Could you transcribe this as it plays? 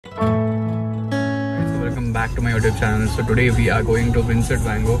back to my YouTube channel. So today we are going to Vincent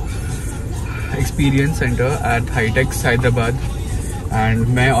van Gogh Experience Center at Hi-Tex Hyderabad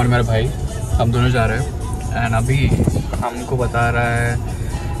and मैं और मेरा भाई हम दोनों जा रहे हैं and अभी हमको बता रहा है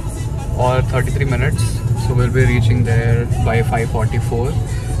और 33 minutes, so we'll be reaching there by 5:44.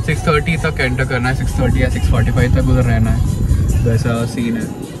 6:30 तक एंटर करना है, 6:30 या 6:45 तक उधर रहना है, वैसा सीन है।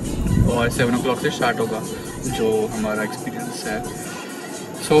 और 7 o'clock से स्टार्ट होगा जो हमारा एक्सपीरियंस है।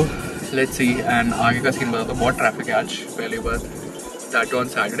 सो लेट्स सी एंड आगे का सीन बताता हूँ। बहुत ट्रैफिक है आज, पहली बार, that on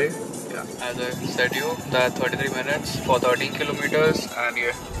Saturday. As I said you that 33 minutes for 13 kilometers and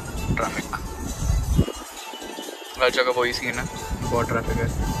ये ट्रैफिक हर जगह वही सीन है, बहुत ट्रैफिक है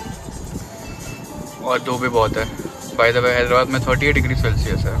और धूप भी बहुत है। बाय द वे हैदराबाद में 38 डिग्री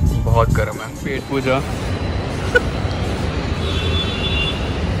सेल्सियस है, बहुत गर्म है। पेट पूजा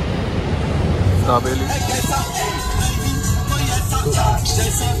दाबेली।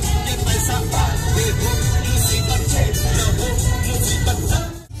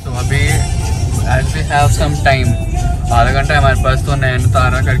 तो अभी as we have some time, आधा घंटा है हमारे पास, तो नैन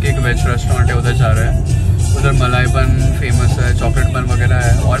तारा करके एक वेज रेस्टोरेंट है, उधर जा रहे हैं। उधर मलाई बन फेमस है, चॉकलेट बन वगैरह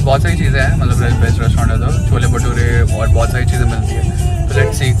है और बहुत सारी चीज़ें हैं, मतलब वेज रेस्टोरेंट है तो छोले भटूरे और बहुत सारी चीज़ें मिलती है। तो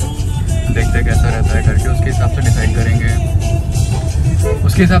लेट्स सी, देखते हैं कैसा रहता है करके, उसके हिसाब से डिसाइड करेंगे।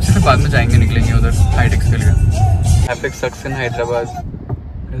 उसके हिसाब से फिर बाद में जाएंगे, निकलेंगे उधर हाईटेक्स के लिए। एपिक सक्स इन हैदराबाद,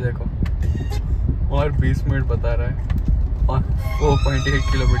 ये देखो, और 20 मिनट बता रहा है और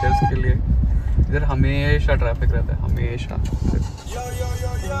 4.8 किलोमीटर्स के लिए। इधर हमेशा ट्रैफिक रहता है, हमेशा।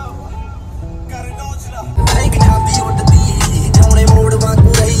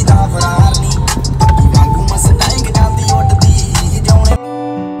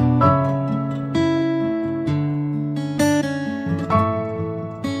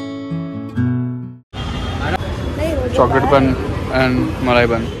 चॉकलेट बन एंड मलाई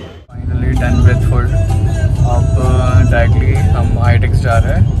बन। Finally done with food. अब डायरेक्टली हम हाईटेक्स जा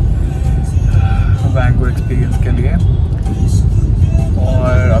रहे हैं वैन गॉग एक्सपीरियंस के लिए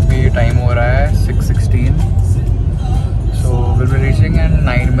और अभी टाइम हो रहा है 6:16, so will be reaching in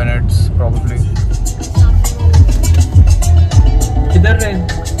 9 minutes probably. किधर रहे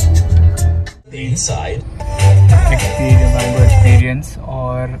इनसाइड एक्सपीरियंस।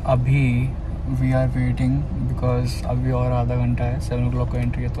 और अभी वी आर वेटिंग बिकॉज अभी और आधा घंटा है, 7 o'clock का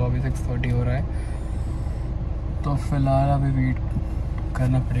एंट्री है, तो अभी 6:30 हो रहा है। तो फिलहाल अभी वेट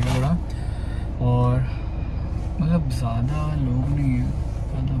करना पड़ेगा थोड़ा, और मतलब ज़्यादा लोग नहीं है,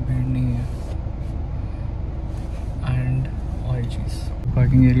 ज़्यादा भीड़ नहीं है। एंड और चीज़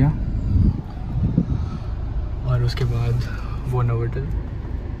पार्किंग एरिया, और उसके बाद वो नोवेटल,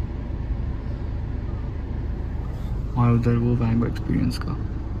 और उधर वो वैन गॉग एक्सपीरियंस का,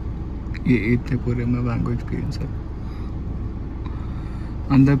 ये इतने पूरे में वैन गॉग एक्सपीरियंस है।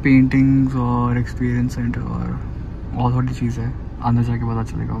 अंदर पेंटिंग्स और एक्सपीरियंस सेंटर और थोड़ी चीज़ है, अंदर जाके पता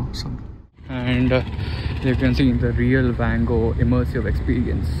चलेगा वो सब। And you can see the real Van Gogh immersive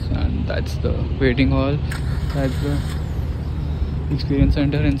experience, and that's the waiting hall, that's the experience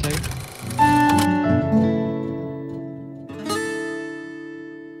center inside.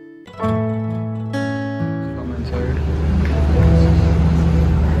 Come inside.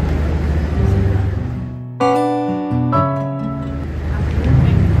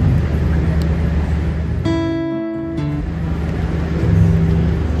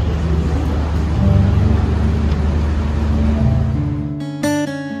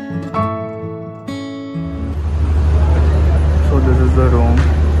 The room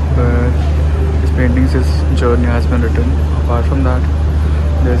where his paintings, his journey has been written. Apart from that,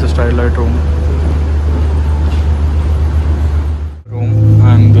 there is a starlight room,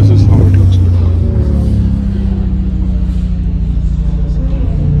 and this is how it looks.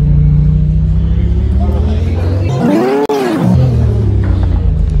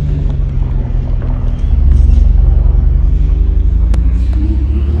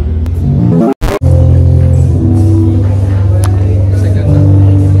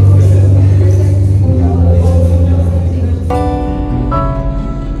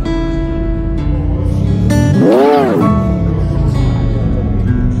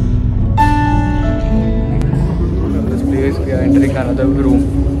 Entering another room,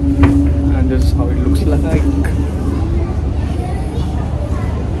 and this is how it looks like.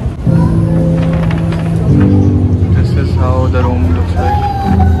 This is how the room looks like.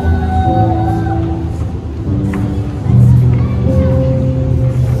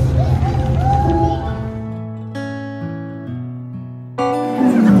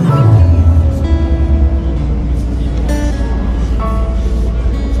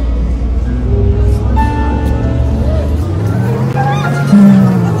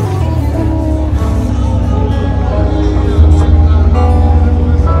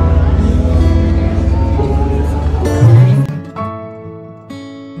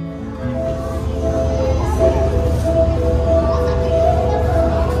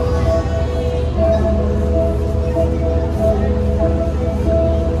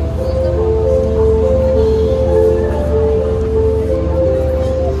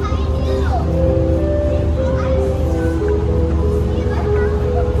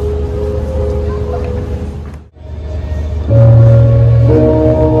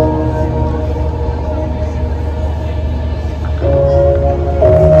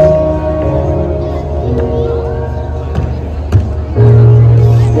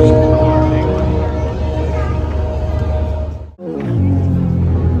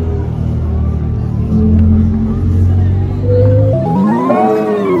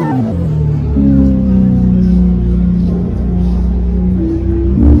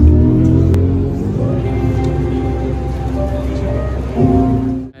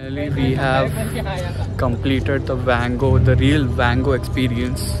 have completed the Van Gogh, the real Van Gogh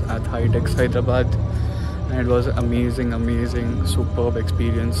experience at HITEX Hyderabad, and it was amazing, superb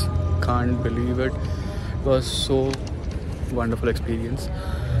experience. Can't believe it. It was so wonderful experience,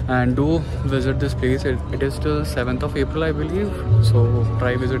 and do visit this place. It is till 7th of April, I believe, so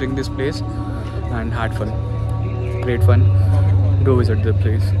try visiting this place and had fun, great fun. Do visit the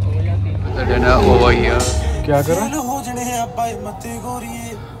place. The dinner over here. क्या कर रहा है?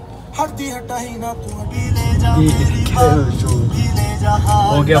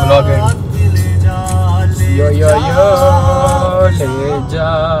 हो गया vlog है. यो ले जा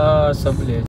सब ले